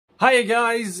Hiya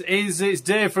guys, it's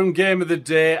Dave from Game of the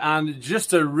Day, and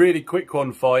just a really quick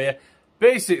one for you.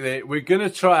 Basically, we're going to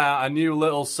try out a new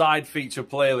little side feature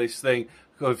playlist thing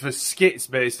for skits,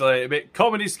 basically. A bit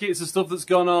comedy skits and stuff that's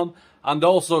gone on, and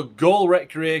also goal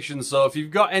recreation. So if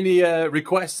you've got any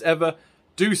requests ever,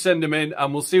 do send them in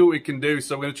and we'll see what we can do.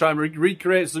 So we're going to try and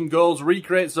recreate some goals,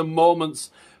 recreate some moments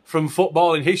from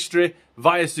football in history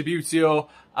via Subbuteo,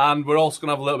 and we're also going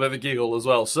to have a little bit of a giggle as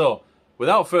well. So,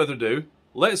 without further ado,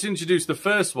 let's introduce the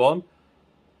first one.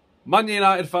 Man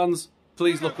United fans,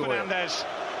 please look away. Fernandez,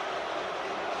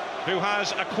 who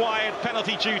has acquired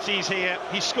penalty duties here.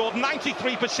 He scored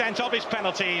 93% of his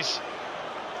penalties.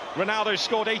 Ronaldo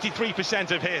scored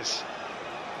 83% of his.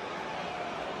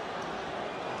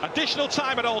 Additional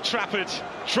time at Old Trafford,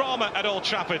 drama at Old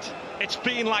Trafford. It's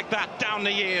been like that down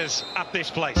the years at this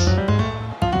place.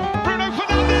 Bruno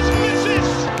Fernandes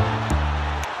misses!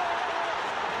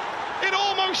 It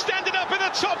almost ended up in the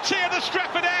top tier of the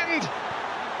Stretford end.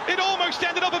 It almost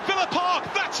ended up at Villa Park.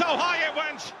 That's how high it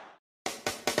went.